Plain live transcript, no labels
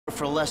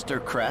for Lester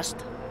Crest?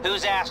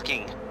 Who's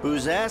asking?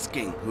 Who's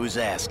asking? Who's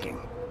asking?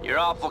 You're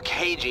awful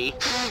cagey.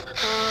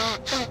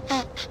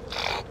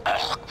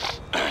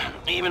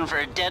 Even for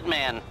a dead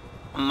man,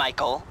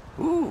 Michael.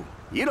 Ooh,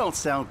 you don't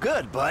sound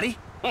good, buddy.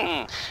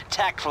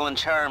 Tactful and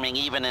charming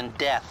even in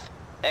death.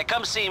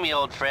 Come see me,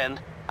 old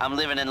friend. I'm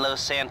living in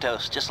Los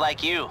Santos, just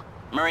like you.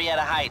 Murrieta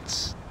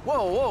Heights.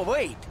 Whoa,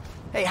 wait.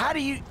 Hey, how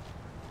do you...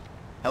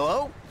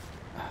 Hello?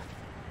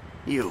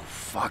 You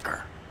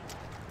fucker.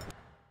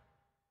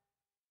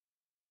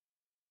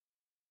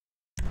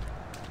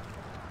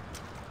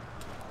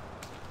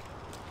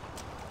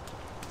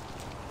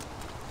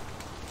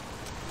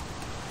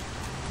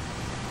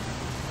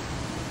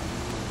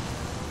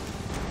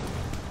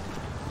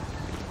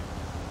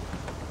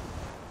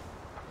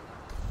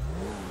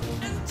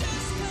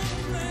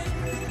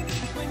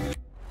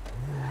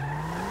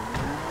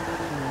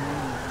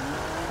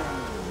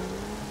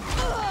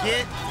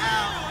 Get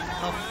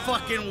out the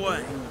fucking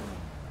way.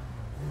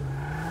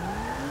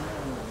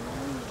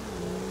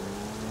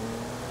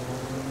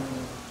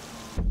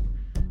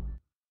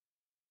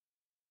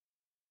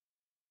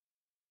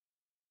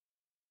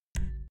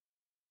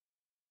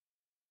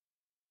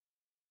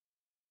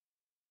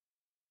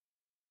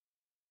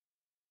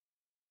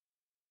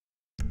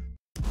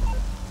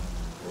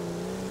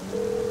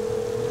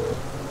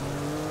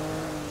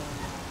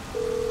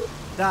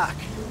 Doc,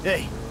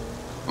 hey.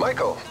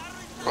 Michael,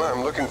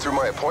 I'm looking through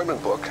my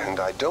appointment book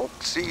and I don't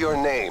see your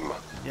name.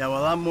 Yeah,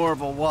 well, I'm more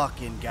of a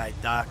walk-in guy,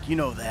 Doc. You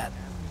know that.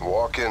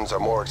 Walk-ins are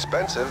more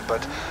expensive,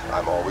 but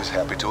I'm always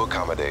happy to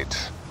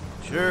accommodate.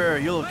 Sure,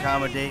 you'll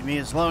accommodate me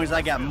as long as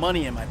I got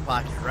money in my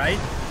pocket, right?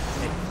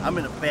 Hey, I'm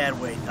in a bad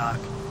way, Doc.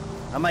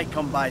 I might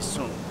come by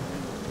soon.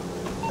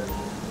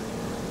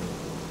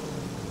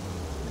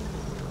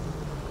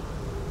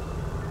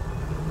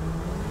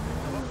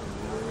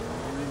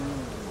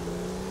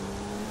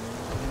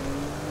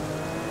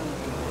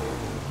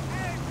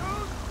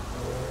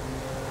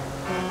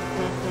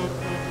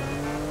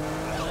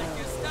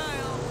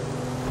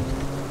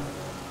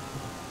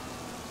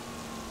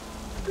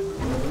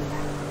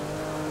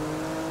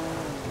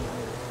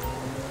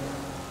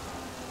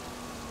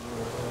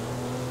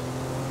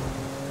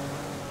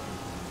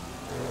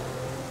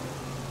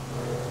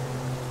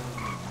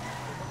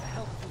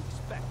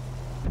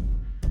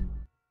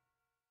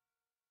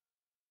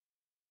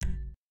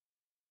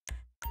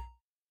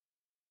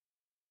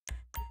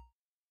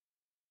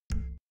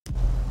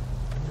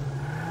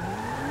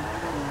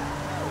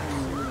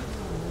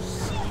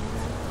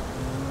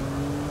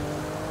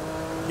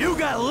 You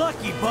got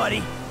lucky,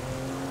 buddy.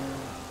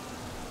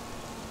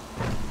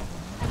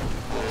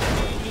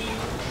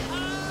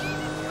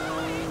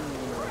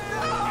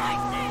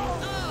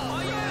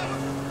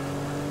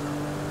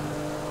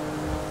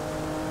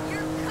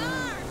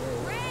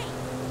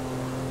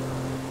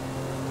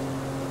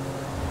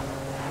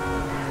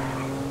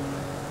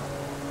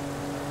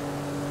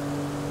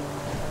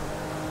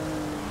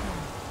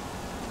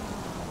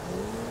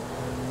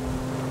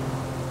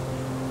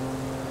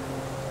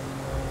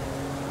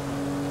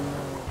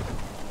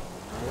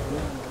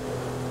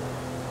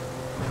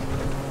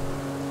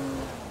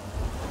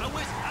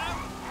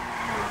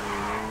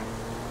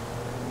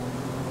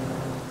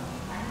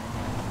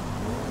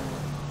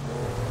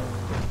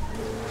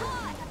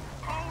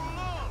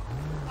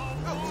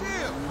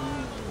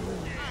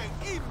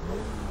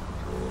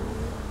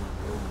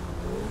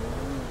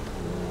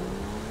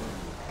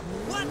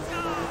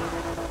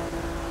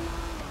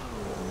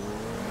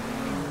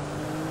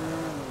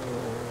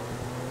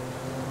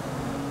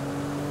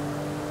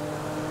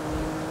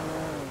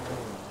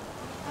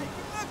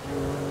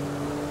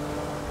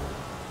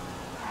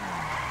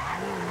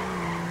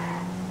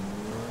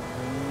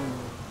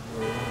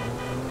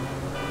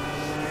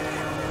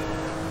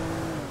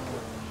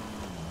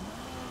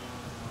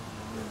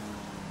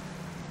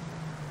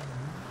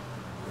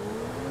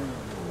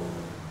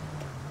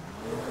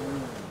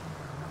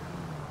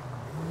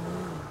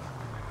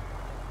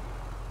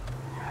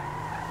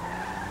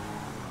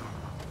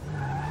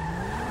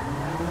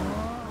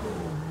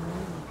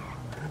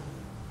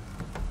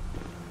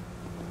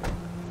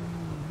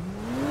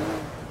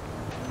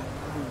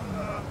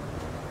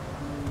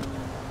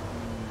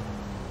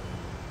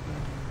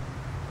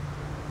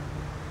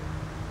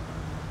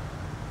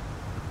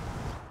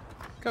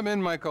 Come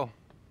in, Michael.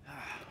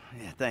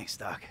 Yeah, thanks,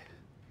 Doc.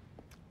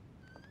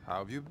 How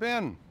have you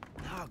been?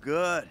 Oh,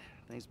 good.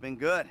 Things been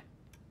good.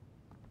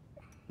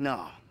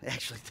 No,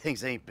 actually,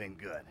 things ain't been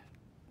good.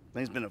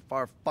 Things been a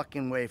far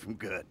fucking way from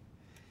good.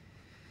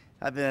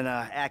 I've been,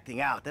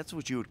 acting out. That's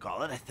what you would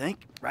call it, I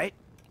think, right?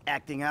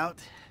 Acting out.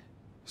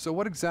 So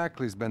what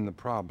exactly has been the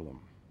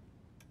problem?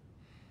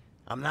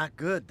 I'm not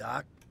good,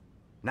 Doc.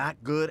 Not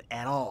good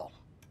at all.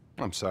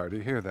 I'm sorry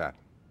to hear that.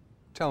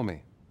 Tell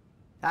me.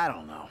 I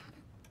don't know.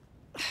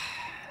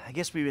 I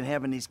guess we've been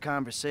having these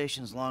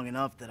conversations long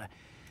enough that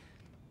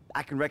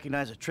I can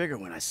recognize a trigger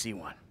when I see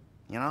one.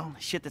 You know?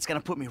 Shit that's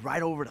gonna put me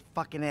right over the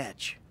fucking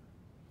edge.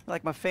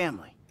 Like my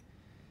family.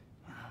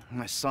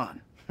 My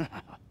son.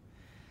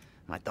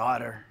 My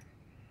daughter.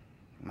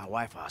 My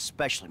wife,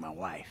 especially my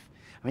wife.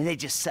 I mean, they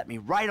just set me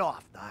right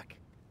off, Doc.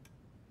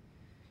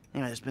 You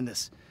know, there's been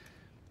this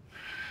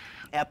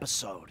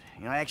episode.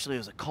 You know, actually, it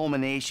was a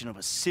culmination of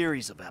a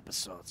series of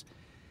episodes.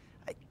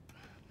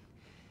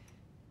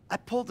 I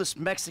pulled this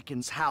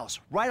Mexican's house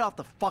right off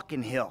the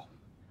fucking hill.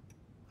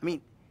 I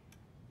mean,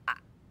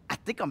 I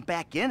think I'm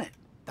back in it,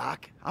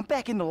 Doc. I'm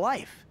back into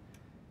life.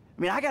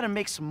 I mean, I gotta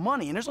make some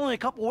money, and there's only a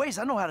couple ways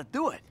I know how to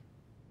do it.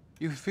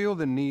 You feel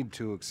the need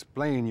to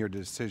explain your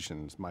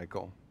decisions,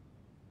 Michael.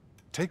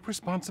 Take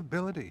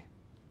responsibility.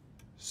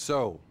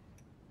 So,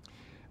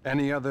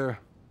 any other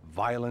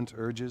violent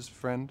urges,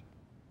 friend?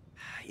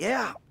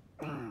 Yeah.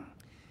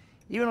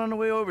 Even on the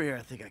way over here,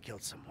 I think I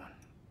killed someone.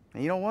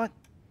 And you know what?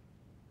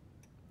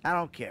 I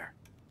don't care.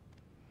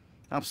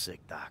 I'm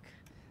sick, Doc.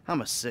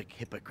 I'm a sick,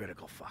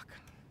 hypocritical fuck.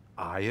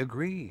 I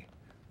agree,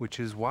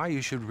 which is why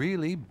you should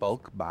really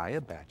bulk buy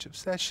a batch of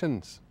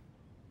sessions.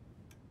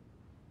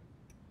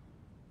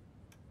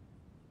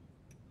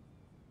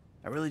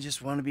 I really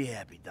just want to be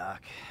happy,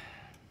 Doc.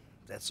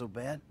 Is that so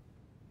bad?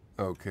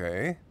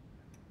 Okay.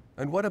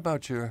 And what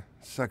about your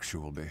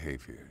sexual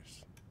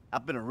behaviors?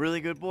 I've been a really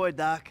good boy,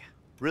 Doc.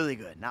 Really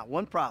good. Not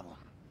one problem.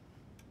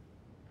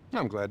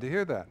 I'm glad to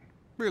hear that.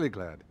 Really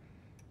glad.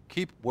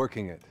 Keep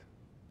working it.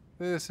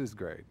 This is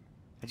great.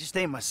 I just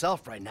ain't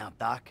myself right now,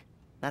 Doc.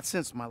 Not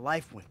since my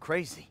life went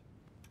crazy.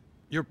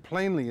 You're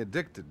plainly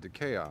addicted to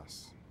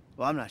chaos.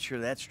 Well, I'm not sure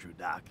that's true,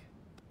 Doc.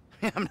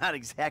 I'm not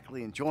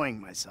exactly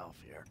enjoying myself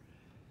here.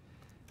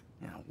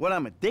 You know, what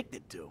I'm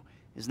addicted to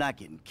is not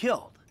getting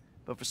killed.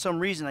 But for some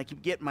reason, I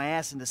keep getting my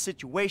ass into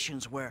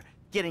situations where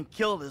getting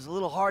killed is a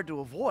little hard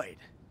to avoid.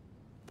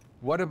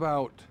 What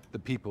about the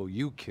people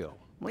you kill?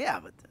 Well, yeah,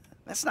 but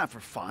that's not for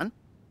fun.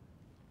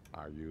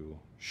 Are you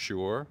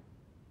sure?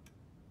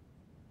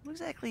 What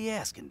exactly are you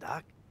asking,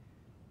 Doc?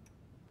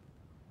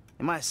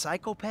 Am I a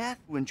psychopath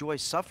who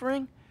enjoys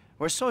suffering?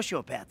 Or a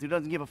sociopath who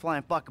doesn't give a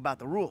flying fuck about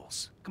the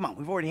rules? Come on,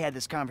 we've already had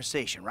this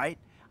conversation, right?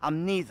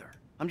 I'm neither.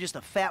 I'm just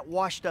a fat,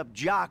 washed-up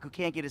jock who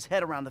can't get his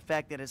head around the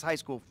fact that his high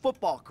school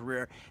football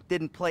career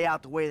didn't play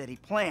out the way that he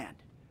planned.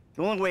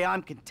 The only way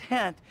I'm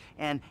content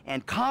and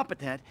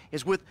competent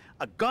is with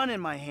a gun in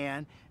my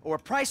hand or a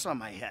price on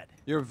my head.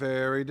 You're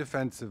very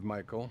defensive,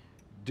 Michael.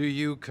 Do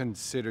you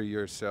consider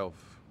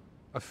yourself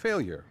a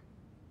failure?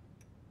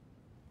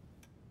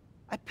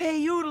 I pay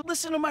you to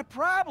listen to my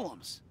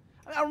problems.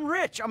 I'm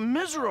rich, I'm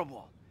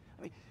miserable.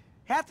 I mean,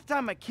 half the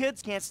time my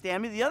kids can't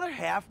stand me, the other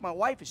half, my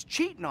wife is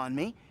cheating on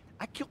me.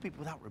 I kill people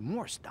without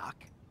remorse, Doc.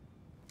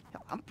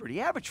 Hell, I'm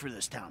pretty average for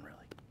this town, really.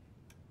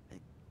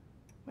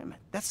 Wait a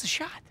minute, that's the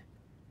shot.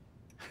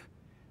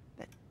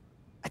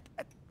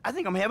 I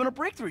think I'm having a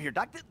breakthrough here,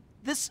 Doc.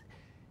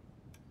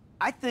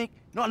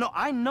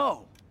 I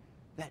know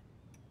that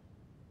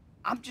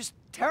I'm just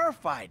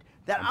terrified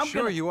that I'm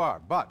sure gonna... you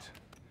are, but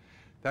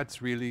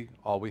that's really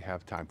all we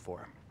have time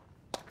for.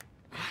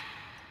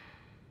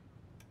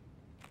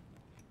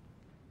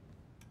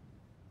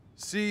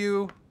 See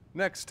you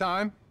next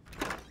time.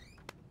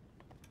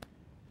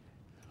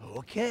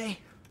 Okay.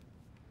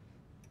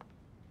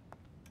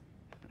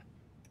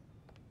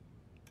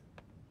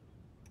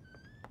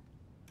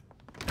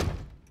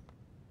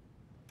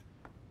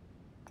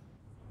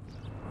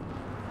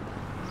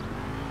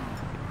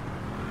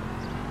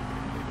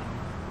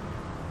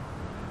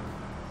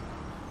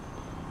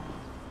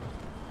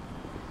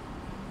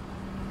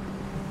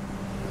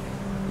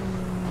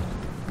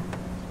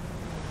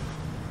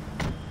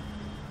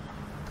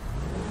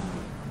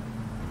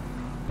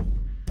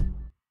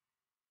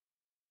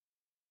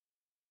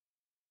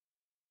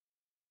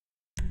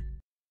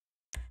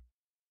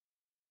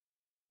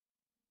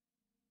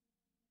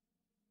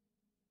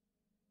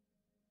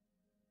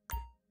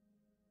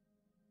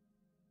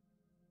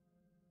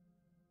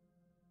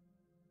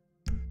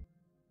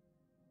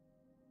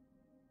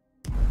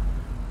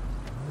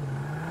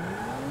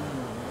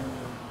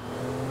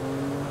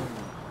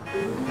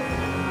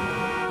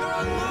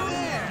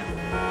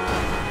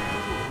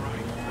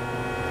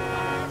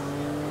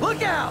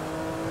 Look out!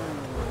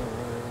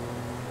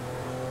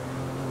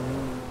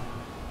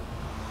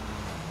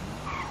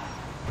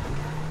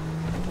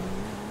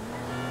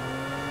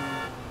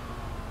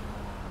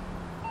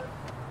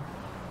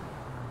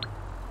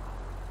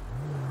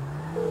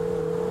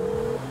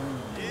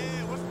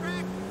 Yeah, what's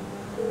crack?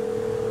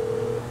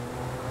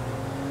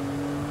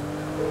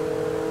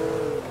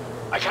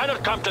 I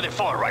cannot come to the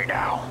fore right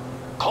now.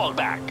 Call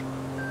back.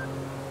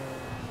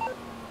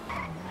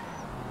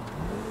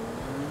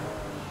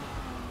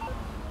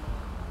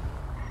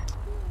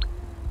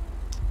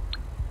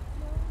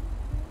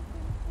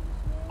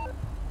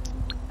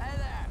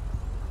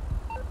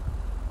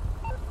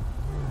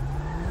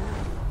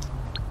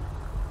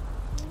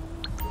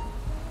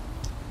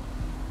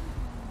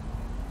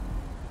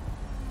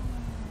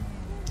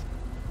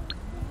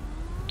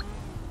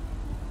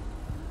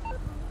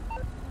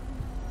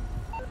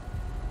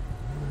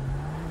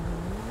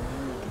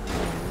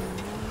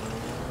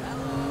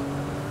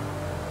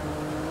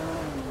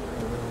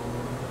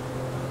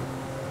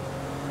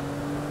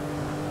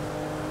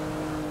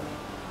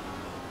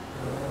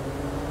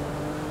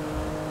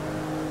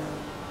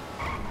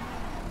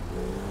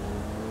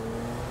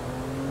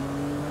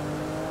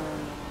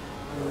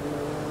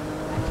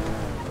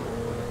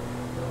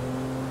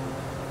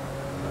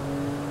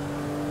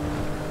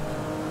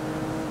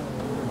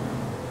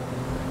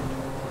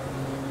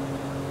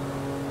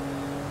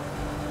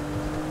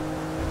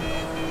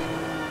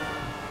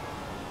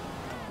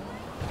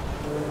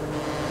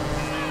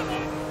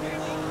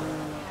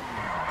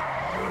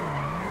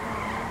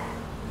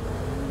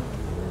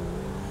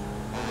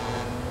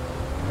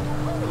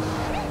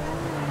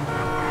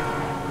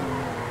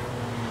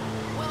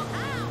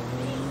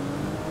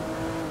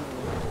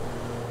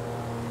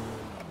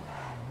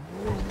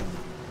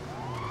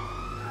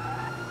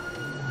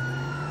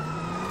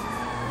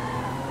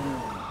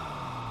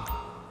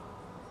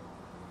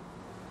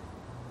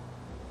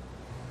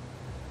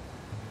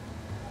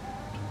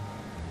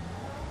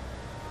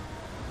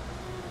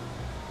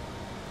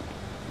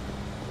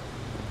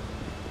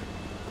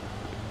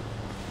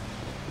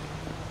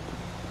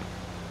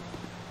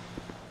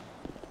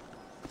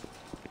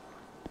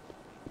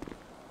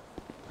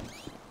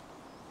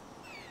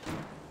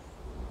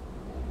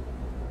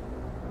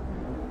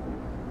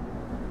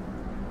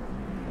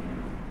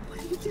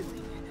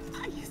 doing?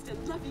 I used to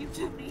love you,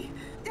 Tony.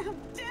 How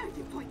dare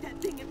you point that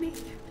thing at me?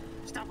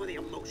 Stop with the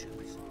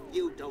emotions.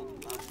 You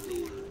don't love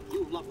me.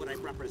 You love what I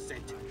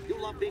represent.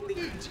 You love being the...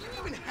 Dude, do you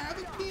even have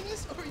a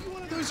penis? Or are you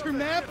one of those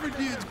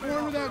hermaphrodites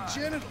born without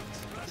genitals?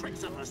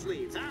 Tricks up her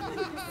sleeves,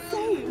 huh?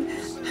 Same.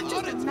 I'm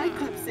just a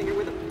nightclub singer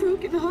with a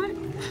broken heart.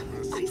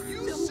 I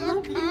still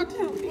love you,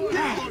 Tony.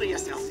 Hold to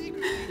yourself.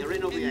 You're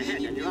in over your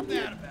head and you're up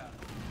there.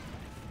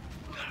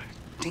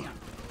 Damn.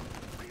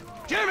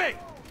 Jimmy!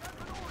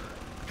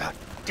 God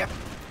damn it.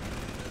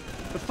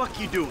 The fuck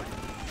you doing?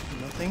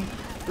 Nothing.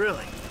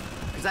 Really?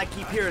 Because I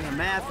keep hearing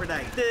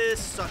hermaphrodite this,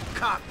 suck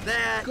cock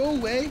that. Go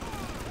away.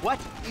 What?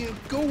 You know,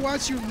 go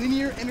watch your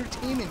linear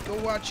entertainment. Go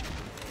watch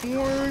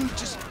porn.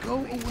 Just go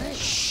away.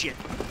 Shit.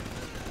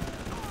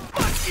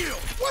 Fuck you!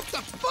 What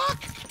the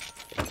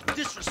fuck?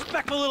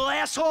 Disrespectful little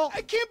asshole!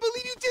 I can't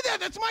believe you did that.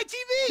 That's my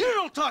TV. You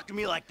don't talk to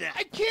me like that.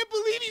 I can't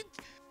believe you.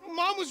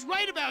 Mom was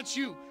right about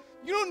you.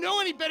 You don't know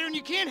any better and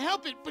you can't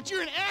help it, but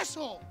you're an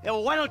asshole. Yeah,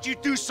 well, why don't you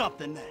do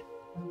something then?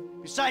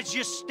 Besides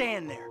just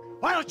stand there.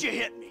 Why don't you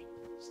hit me?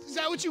 Is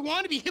that what you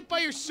want, to be hit by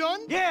your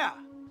son? Yeah.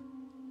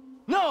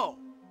 No.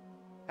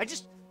 I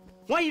just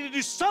want you to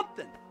do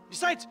something.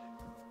 Besides,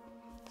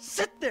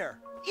 sit there,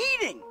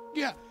 eating.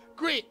 Yeah,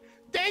 great.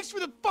 Thanks for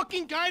the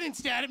fucking guidance,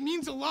 Dad. It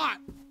means a lot.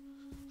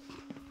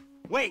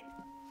 Wait.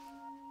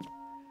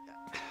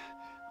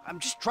 I'm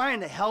just trying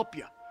to help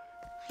you.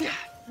 Yeah,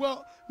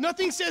 well,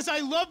 nothing says I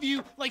love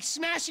you like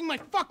smashing my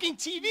fucking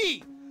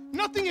TV.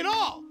 Nothing at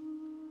all.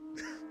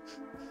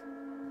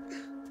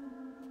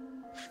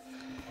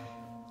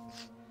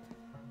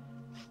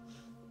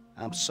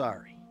 I'm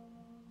sorry.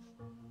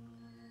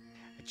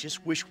 I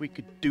just wish we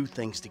could do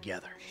things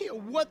together. Yeah,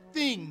 what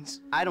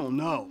things? I don't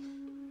know.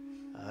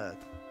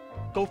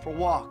 Go for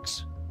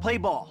walks, play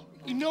ball.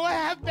 You know I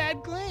have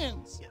bad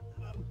glands.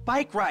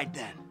 Bike ride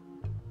then.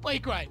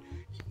 Bike ride.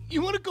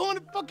 You want to go on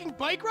a fucking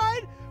bike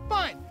ride?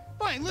 Fine,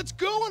 fine, let's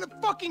go on a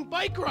fucking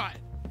bike ride.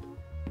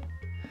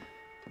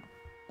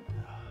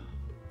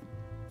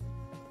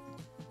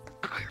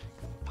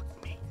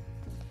 Fuck me.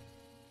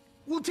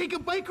 We'll take a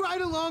bike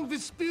ride along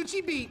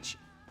Vespucci Beach,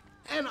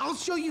 and I'll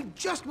show you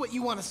just what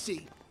you want to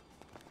see.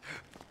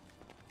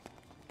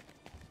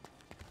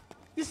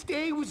 This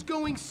day was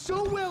going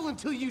so well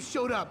until you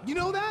showed up. You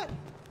know that?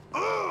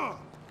 Ugh!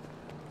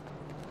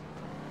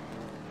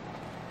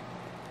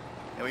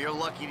 Yeah, well, you're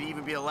lucky to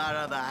even be allowed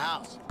out of the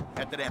house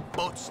after that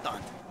boat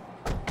stunt.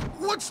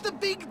 What's the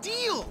big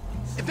deal?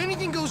 If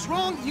anything goes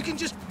wrong, you can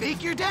just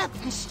fake your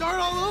death and start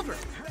all over.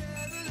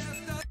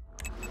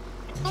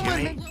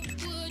 Jimmy.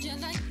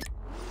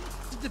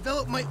 To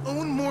develop my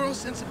own moral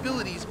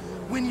sensibilities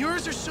when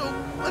yours are so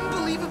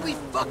unbelievably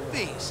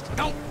fuck-faced.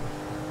 Don't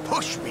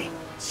push me.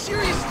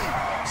 Seriously,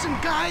 some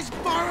guys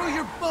borrow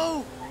your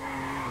boat.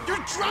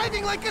 You're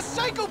driving like a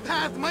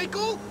psychopath,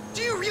 Michael.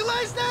 Do you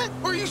realize that?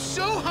 Or are you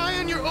so high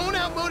on your own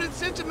outmoded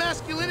sense of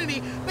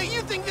masculinity that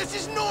you think this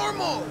is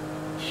normal?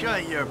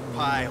 Shut your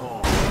pie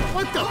hole.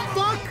 What the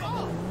fuck?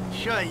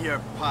 Shut your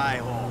pie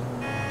hole.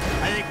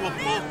 I think we'll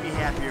both be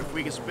happier if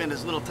we can spend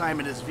as little time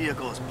in this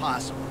vehicle as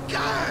possible.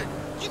 God,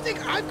 you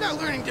think I've got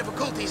learning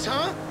difficulties,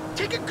 huh?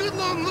 Take a good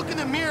long look in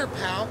the mirror,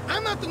 pal.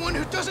 I'm not the one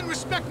who doesn't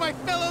respect my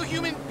fellow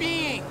human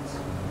beings.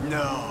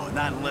 No,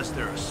 not unless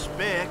they're a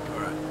spick,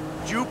 or a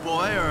Jew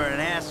boy, or an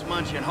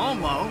ass-munching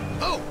homo.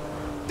 Oh,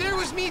 there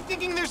was me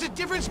thinking there's a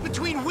difference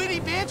between witty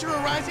banter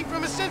arising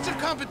from a sense of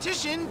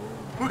competition.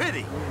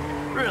 Witty?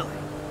 Really?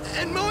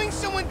 And mowing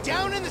someone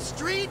down in the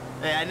street?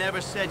 Hey, I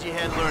never said you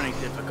had learning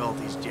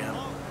difficulties, Jim.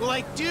 Well,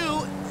 I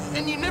do,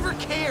 and you never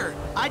cared.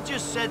 I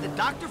just said that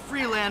Dr.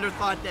 Freelander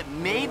thought that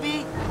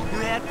maybe you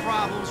had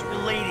problems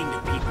relating to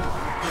people.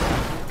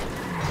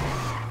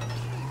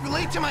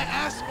 Relate to my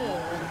asshole,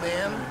 old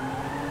man.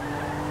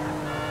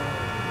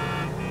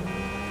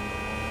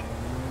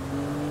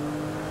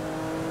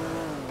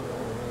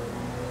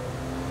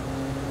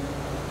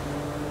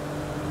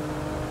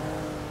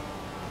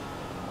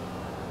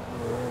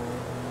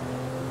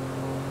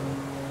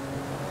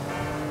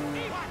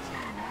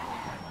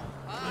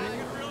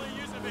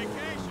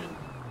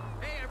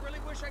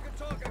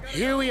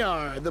 Here we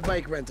are, the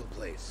bike rental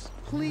place.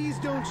 Please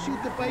don't shoot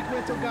the bike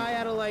rental guy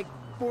out of, like,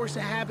 force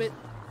of habit.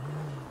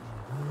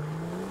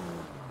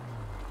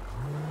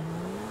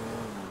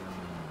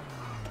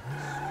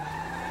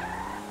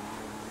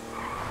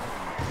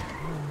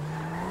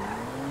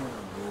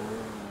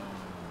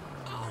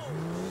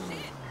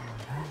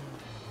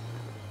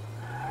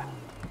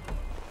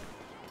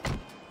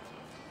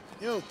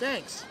 Yo,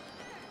 thanks.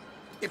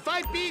 If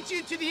I beat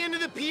you to the end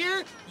of the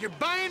pier, you're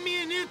buying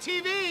me a new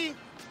TV.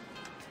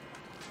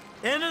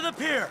 End of the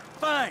pier,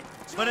 fine.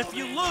 But if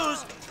you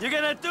lose, you're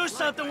gonna do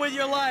something with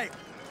your life.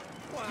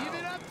 Give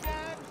it up,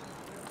 Dad.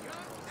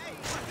 Hey,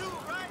 you do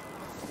it, right?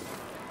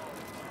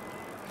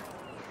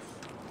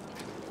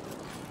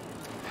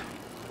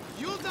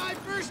 You'll die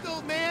first,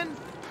 old man.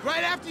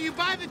 Right after you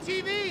buy the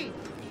TV.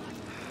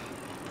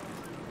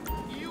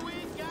 You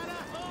ain't got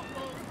a hope,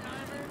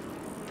 old-timer.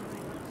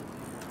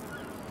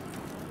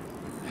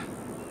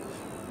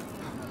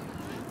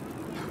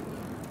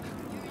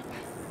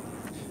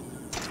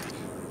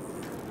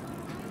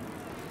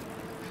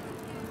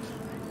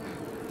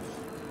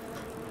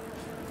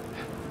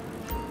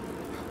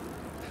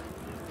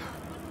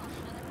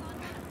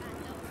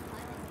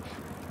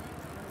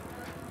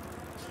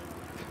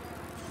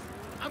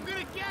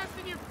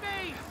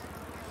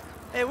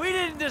 Hey, we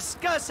didn't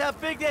discuss how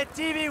big that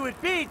TV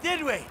would be,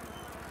 did we?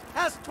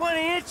 How's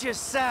 20 inches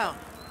sound?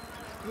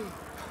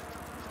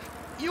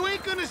 You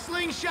ain't gonna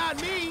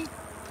slingshot me.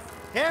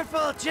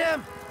 Careful,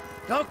 Jim.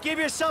 Don't give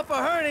yourself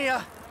a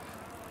hernia.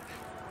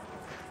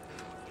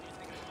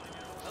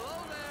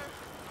 Hello there.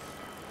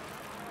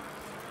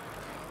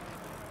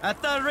 I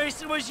thought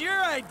racing was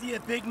your idea,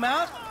 Big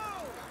Mouth.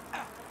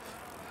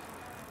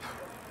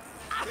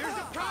 There's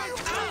a prize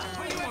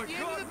for you at the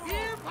end of the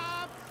pier,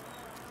 Pop.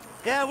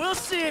 Yeah, we'll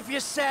see if you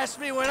sass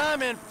me when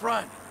I'm in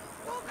front.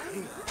 What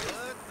the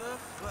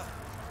fuck?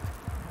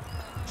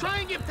 Try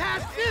and get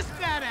past this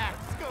fat ass.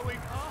 What's going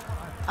on?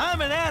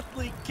 I'm an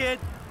athlete, kid.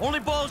 Only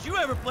balls you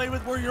ever played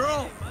with were your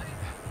own.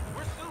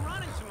 We're still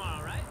running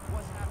tomorrow, right?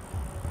 What's happening?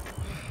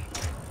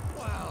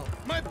 Wow.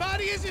 My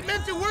body isn't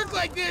meant to work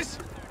like this,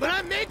 but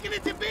I'm making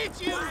it to beat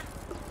you.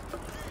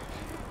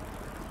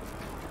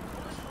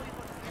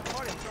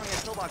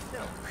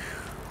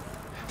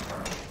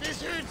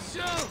 This hurts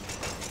so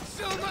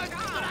much,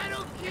 but I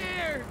don't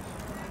care.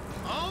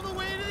 All the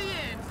way to the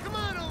end. Come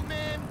on, old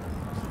man.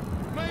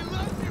 My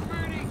lungs are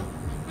burning,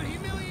 but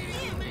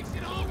humiliating you makes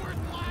it all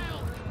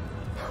worthwhile.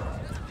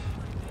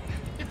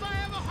 If I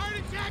have a heart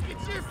attack,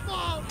 it's your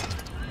fault.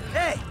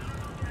 Hey,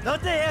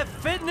 don't they have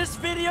fitness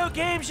video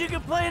games you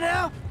can play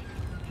now?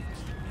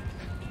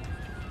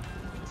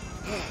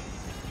 Oh,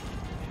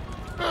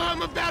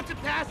 I'm about to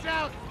pass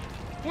out.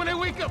 When I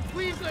wake up,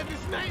 please let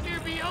this nightmare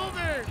be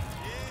over.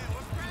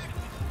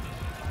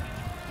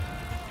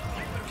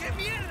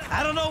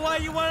 I don't know why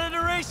you wanted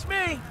to race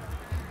me.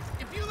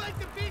 If you like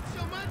the beach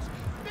so much,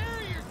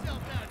 bury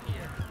yourself out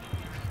here.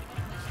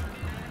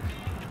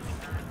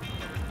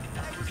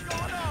 Hey, what's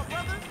going on,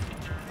 brother?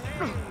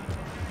 Hey,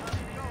 how's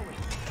it going?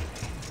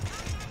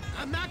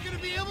 I'm not gonna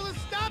be able to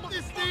stop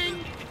this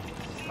thing.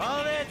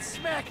 All that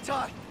smack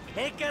talk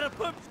ain't gonna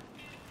put...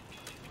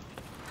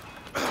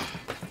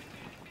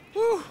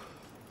 Whew.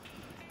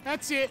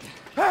 That's it.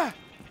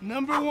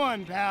 Number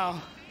one,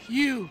 pal.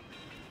 You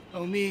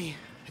owe me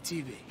a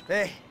TV.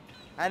 Hey,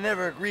 I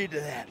never agreed to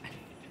that.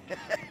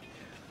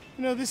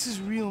 You know, this is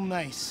real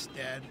nice,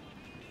 Dad.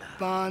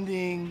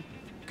 Bonding,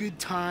 good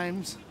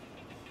times.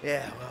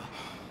 Yeah, well,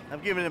 I'm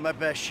giving it my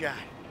best shot.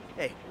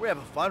 Hey, we're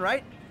having fun,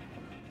 right?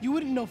 You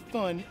wouldn't know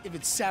fun if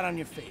it sat on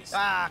your face.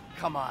 Ah,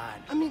 come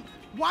on. I mean,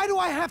 why do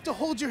I have to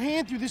hold your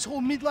hand through this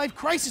whole midlife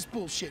crisis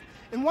bullshit?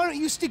 And why don't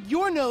you stick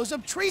your nose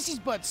up Tracy's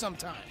butt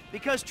sometime?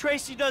 Because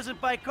Tracy doesn't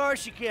buy cars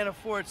she can't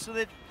afford, so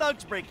that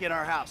thugs break in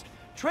our house.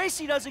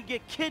 Tracy doesn't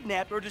get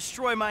kidnapped or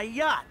destroy my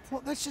yacht. Well,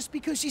 that's just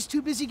because she's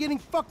too busy getting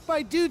fucked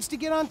by dudes to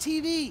get on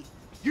TV.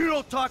 You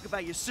don't talk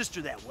about your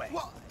sister that way.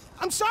 Well,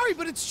 I'm sorry,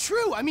 but it's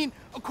true. I mean,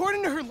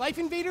 according to her Life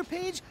Invader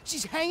page,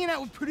 she's hanging out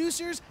with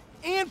producers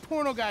and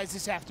porno guys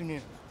this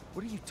afternoon.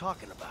 What are you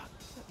talking about?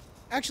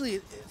 Actually,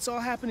 it's all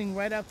happening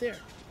right out there.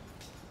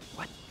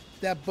 What?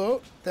 That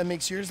boat that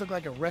makes yours look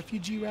like a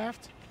refugee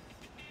raft?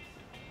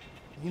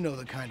 You know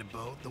the kind of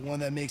boat, the one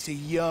that makes a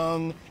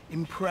young,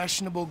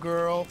 impressionable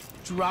girl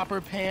drop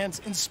her pants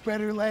and spread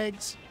her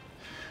legs.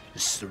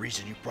 This is the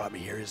reason you brought me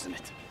here, isn't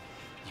it?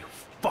 You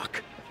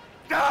fuck.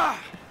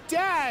 Ah!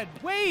 Dad,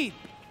 wait!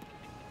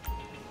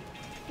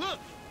 Look,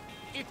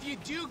 if you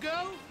do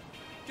go,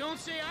 don't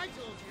say I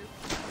told you.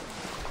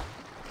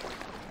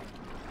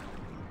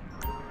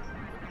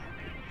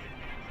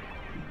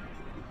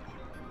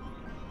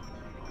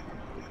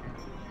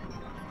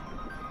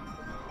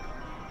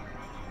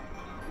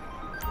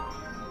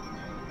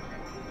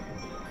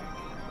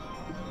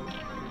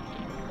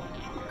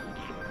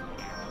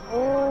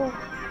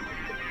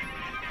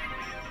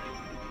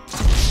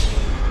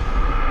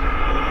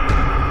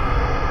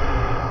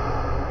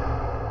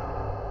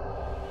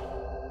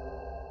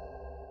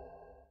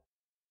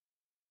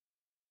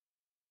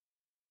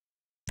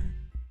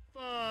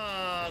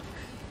 Fuck.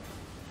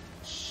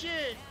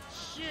 Shit.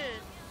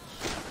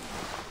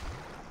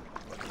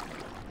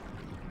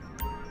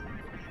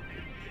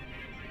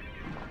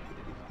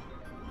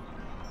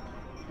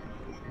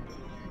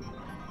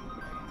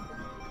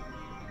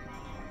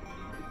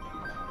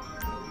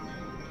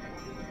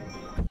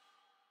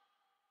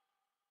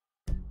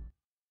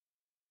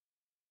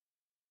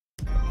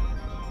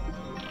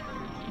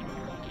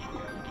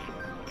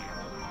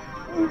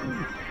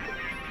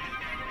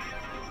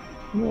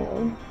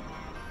 No.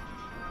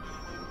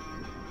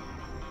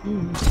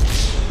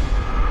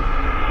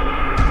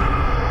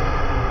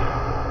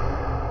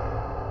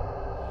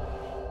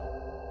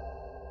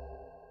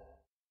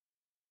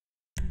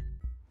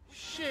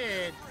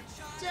 Shit.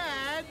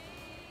 Dad,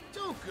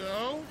 don't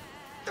go.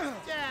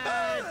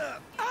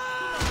 Dad.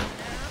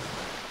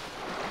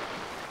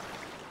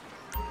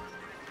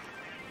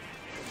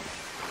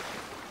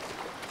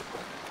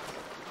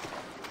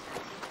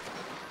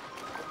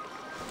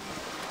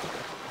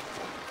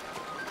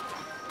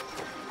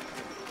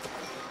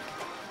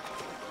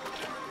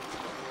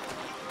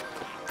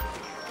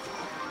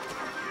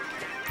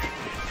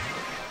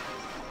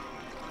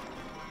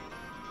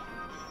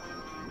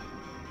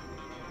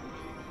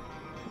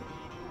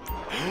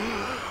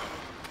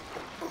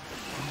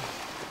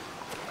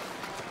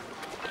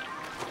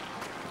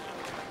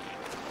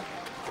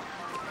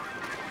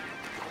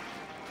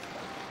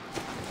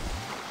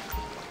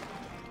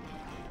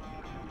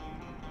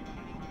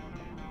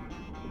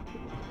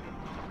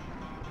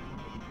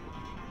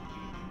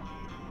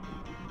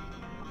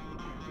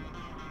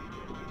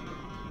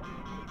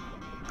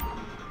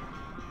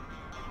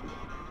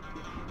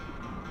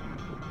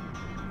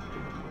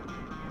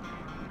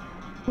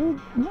 Thank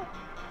you.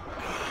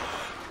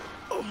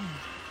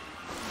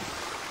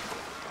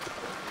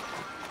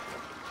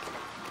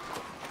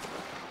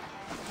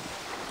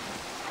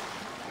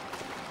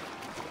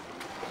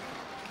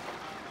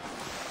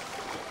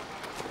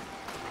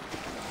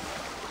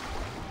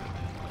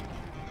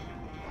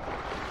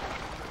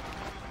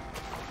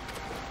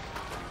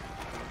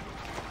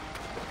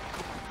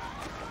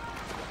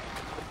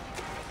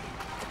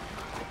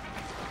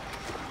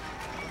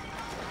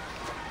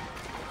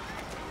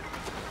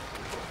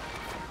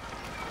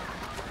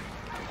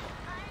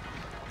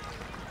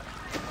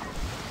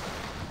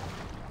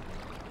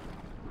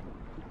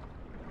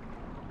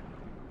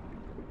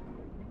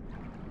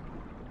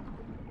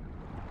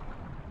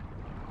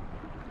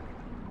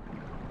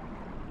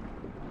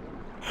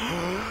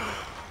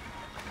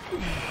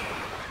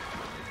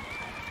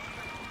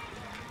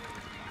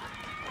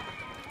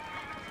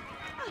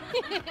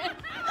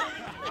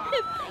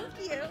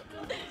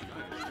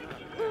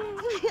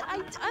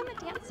 I'm a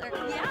dancer,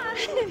 yeah.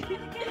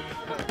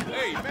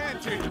 Hey,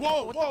 man, change.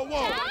 Whoa, whoa,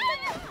 whoa!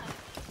 Dad?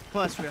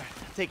 Plus, we're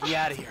taking you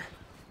out of here.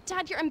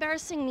 Dad, you're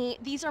embarrassing me.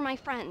 These are my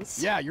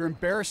friends. Yeah, you're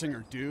embarrassing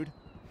her, dude.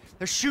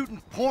 They're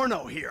shooting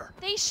porno here.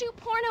 They shoot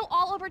porno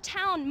all over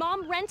town.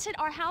 Mom rented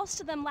our house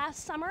to them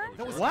last summer.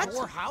 That was What?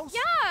 your house?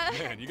 Yeah.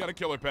 Man, you got a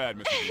killer pad,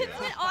 Mr. Isn't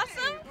it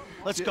awesome?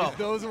 Let's go.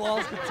 Those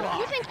walls can talk.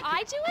 You think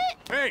I do it?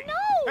 Hey!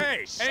 No!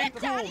 Hey! Shit, Ain't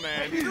cool, Daddy.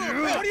 man.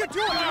 What are you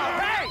doing?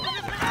 Hey!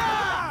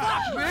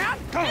 Fuck, man!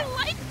 I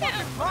like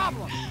him.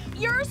 Problem.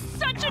 You're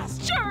such a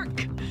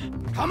jerk.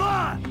 Come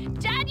on!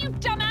 Dad, you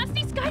dumbass.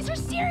 These guys are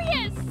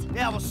serious.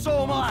 Yeah, well,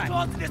 so am I.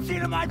 Go to the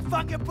scene of my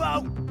fucking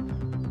boat!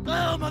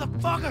 Oh,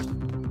 motherfuckers!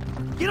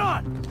 Get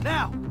on,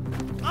 now!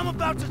 I'm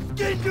about to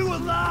skin you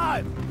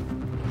alive!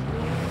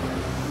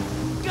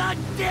 God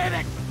damn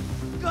it!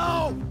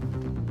 Go!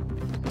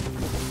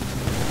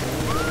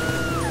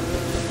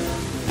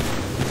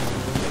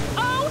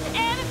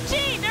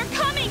 OMG, they're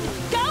coming.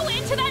 Go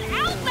into that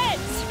outlet.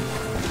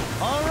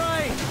 All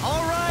right,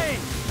 all right.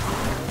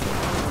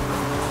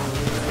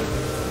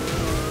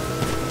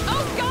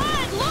 Oh,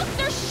 God, look,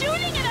 they're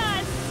shooting at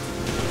us.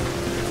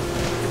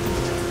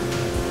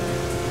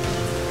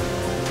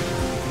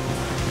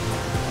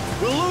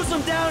 We'll lose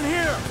them down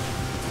here.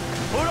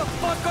 Who the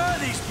fuck are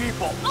these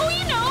people? Oh,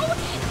 you know,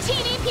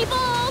 TV people,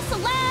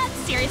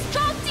 celebs, serious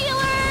drug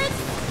dealers.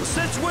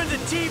 Since when did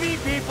TV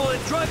people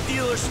and drug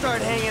dealers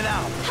start hanging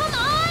out? Come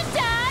on,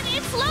 Dad,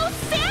 it's Los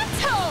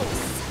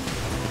Santos.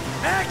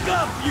 Back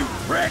up, you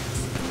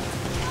pricks!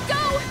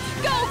 Go,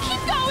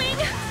 keep going.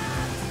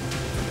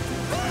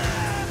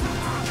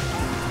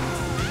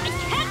 I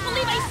can't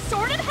believe I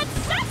sort of had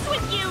sex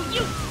with you,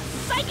 you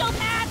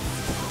psychopaths.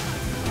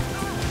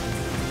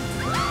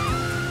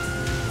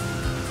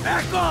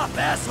 Back off,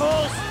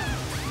 assholes!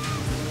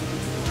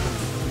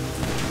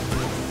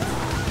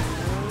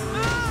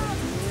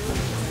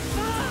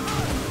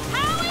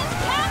 How is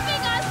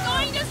camping us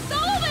going to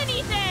solve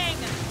anything?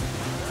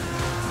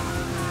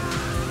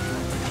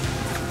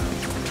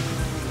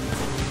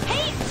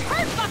 Hey,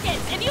 turd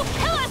buckets! If you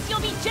kill us,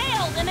 you'll be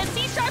jailed, and the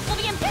sea shark will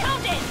be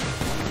impounded!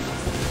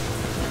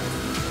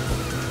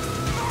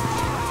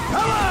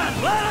 Come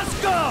on, let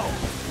us go!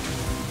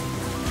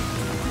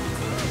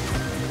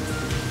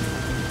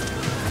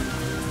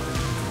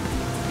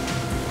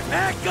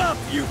 Back up,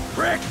 you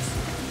pricks!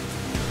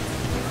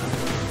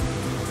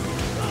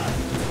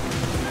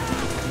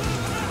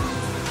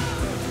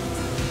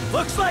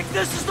 Looks like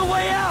this is the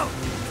way out!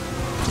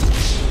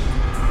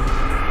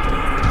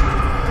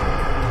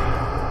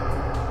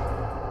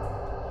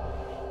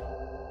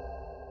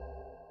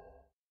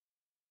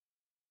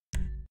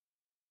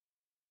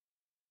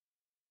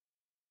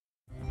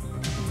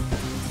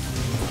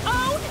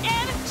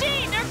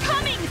 OMG, they're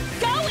coming!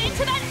 Go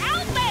into that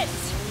outlet!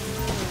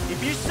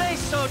 If you say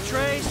so,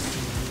 Trace.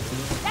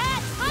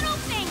 That tunnel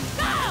thing,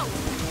 go!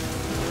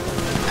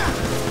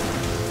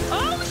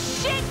 Oh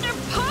shit,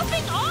 they're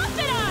popping off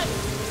at us!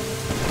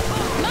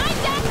 My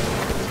dad...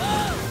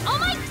 Oh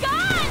my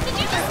God, did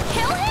you just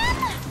kill him?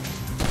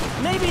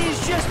 Maybe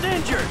he's just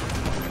injured.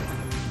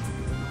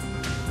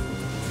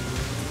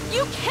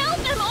 You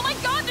killed him! Oh my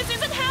God, this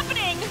isn't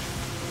happening!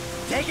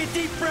 Take a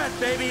deep breath,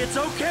 baby, it's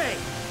okay.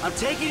 I'm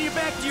taking you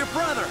back to your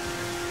brother.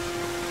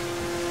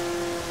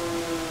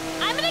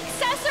 I'm an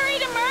accessory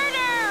to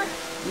murder!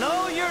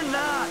 No, you're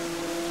not.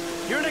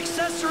 You're an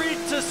accessory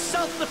to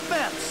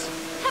self-defense.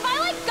 Have I,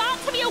 like, got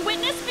to be a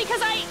witness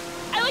because I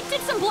like,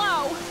 did some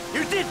blow?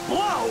 You did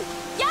blow?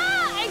 Yeah,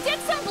 I did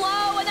some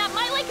blow, and that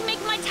might, like, make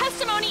my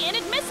testimony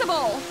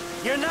inadmissible.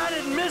 You're not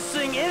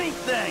admitting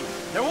anything.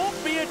 There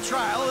won't be a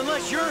trial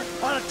unless you're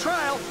on a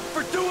trial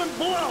for doing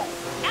blow.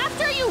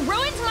 After you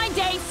ruined my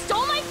day,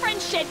 stole my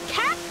friend's shit,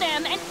 capped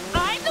them, and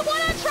I'm the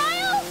one on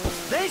trial?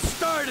 They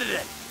started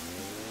it.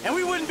 And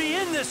we wouldn't be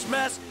in this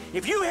mess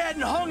if you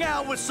hadn't hung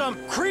out with some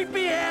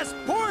creepy-ass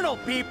porno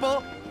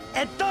people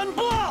and done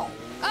blow.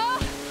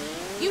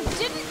 You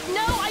didn't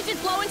know I did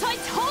blow until I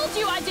told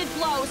you I did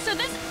blow, so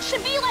this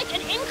should be like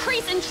an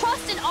increase in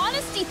trust and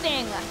honesty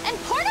thing. And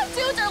porno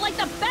dudes are like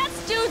the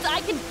best dudes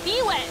I could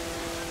be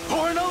with.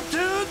 Porno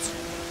dudes?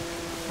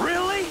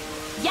 Really?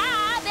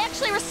 Yeah, they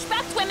actually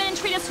respect women and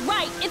treat us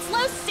right. It's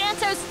Los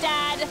Santos,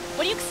 Dad.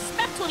 What do you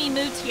expect when we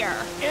moved here?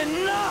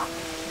 Enough!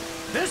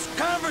 This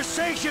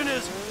conversation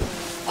is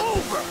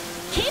over!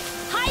 Keep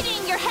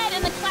hiding your head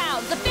in the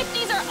clouds. The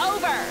 50s are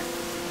over.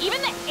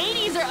 Even the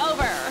 80s are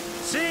over.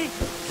 See?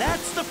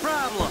 That's the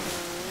problem.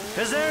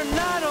 Because they're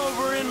not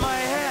over in my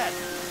head.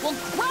 Well,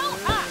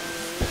 grow up.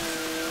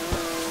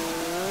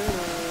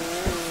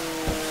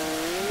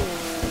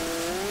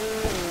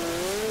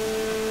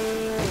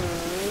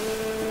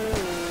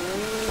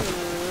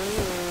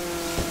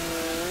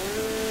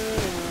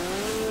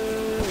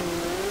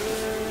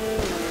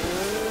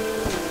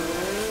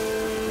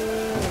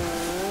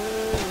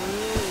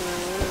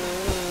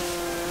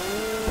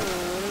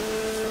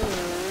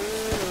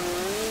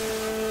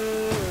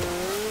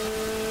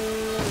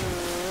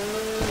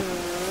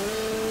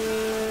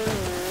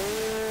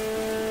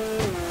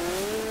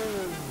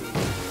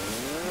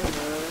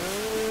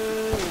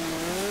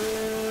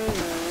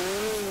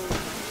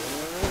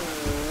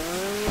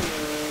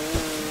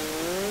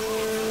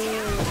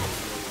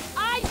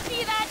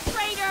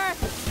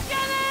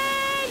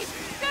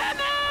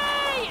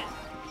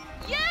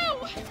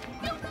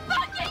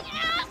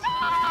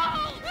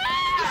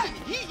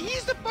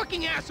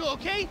 asshole,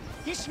 okay?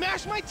 He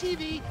smashed my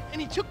TV,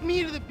 and he took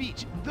me to the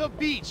beach. The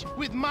beach,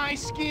 with my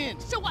skin.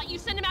 So what, you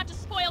sent him out to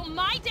spoil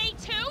my date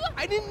too?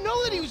 I didn't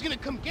know that he was gonna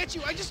come get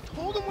you. I just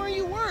told him where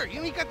you were. You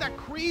know, he got that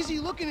crazy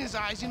look in his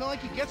eyes, you know,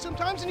 like he gets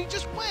sometimes, and he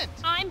just went.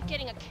 I'm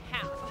getting a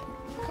cab.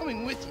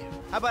 Coming with you.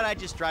 How about I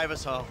just drive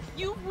us home?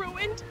 You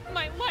ruined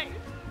my life.